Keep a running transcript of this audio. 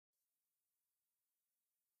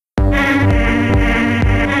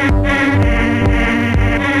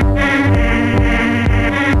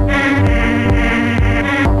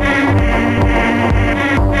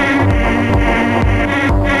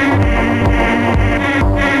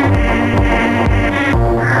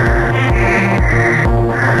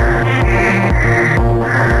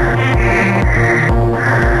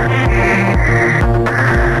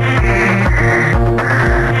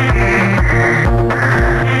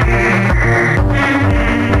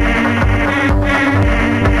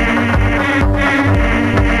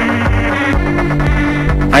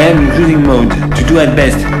cruising mode, to do at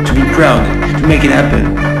best, to be proud, to make it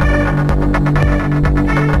happen.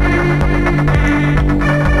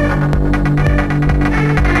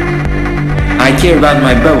 I care about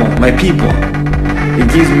my bubble, my people.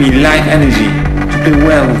 It gives me life energy to play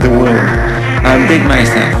well with the world. I update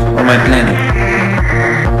myself on my planet.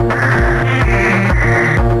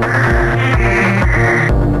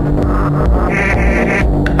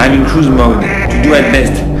 I'm in cruise mode, to do at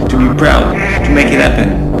best, to be proud, to make it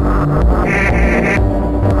happen.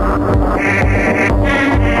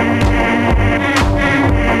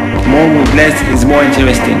 More with less is more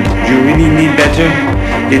interesting. Do you really need better?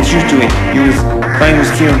 Get used to it. You will find a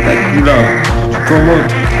skill that you love to promote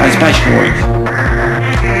as passion work.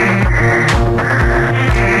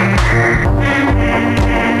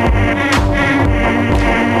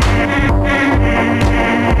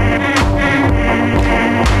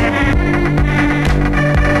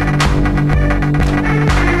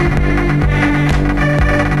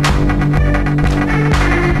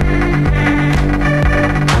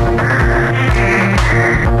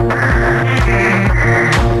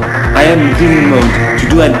 I am in cruising mode, to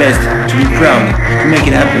do at best, to be proud, to make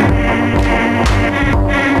it happen.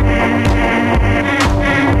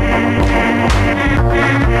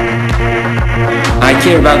 I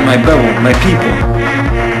care about my bubble, my people.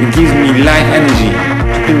 It gives me life energy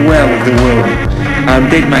to play well with the world. I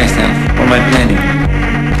update myself on my planning.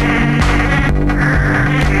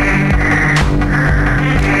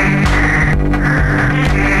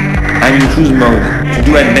 I'm in cruise mode, to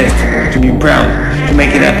do at best, to be proud, to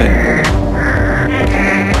make it happen.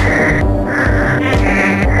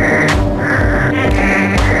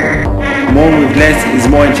 More with less is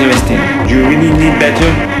more interesting. Do you really need better?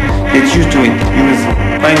 Get used to it. You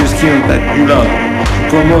will find a skill that you love to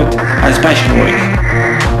promote as passion work.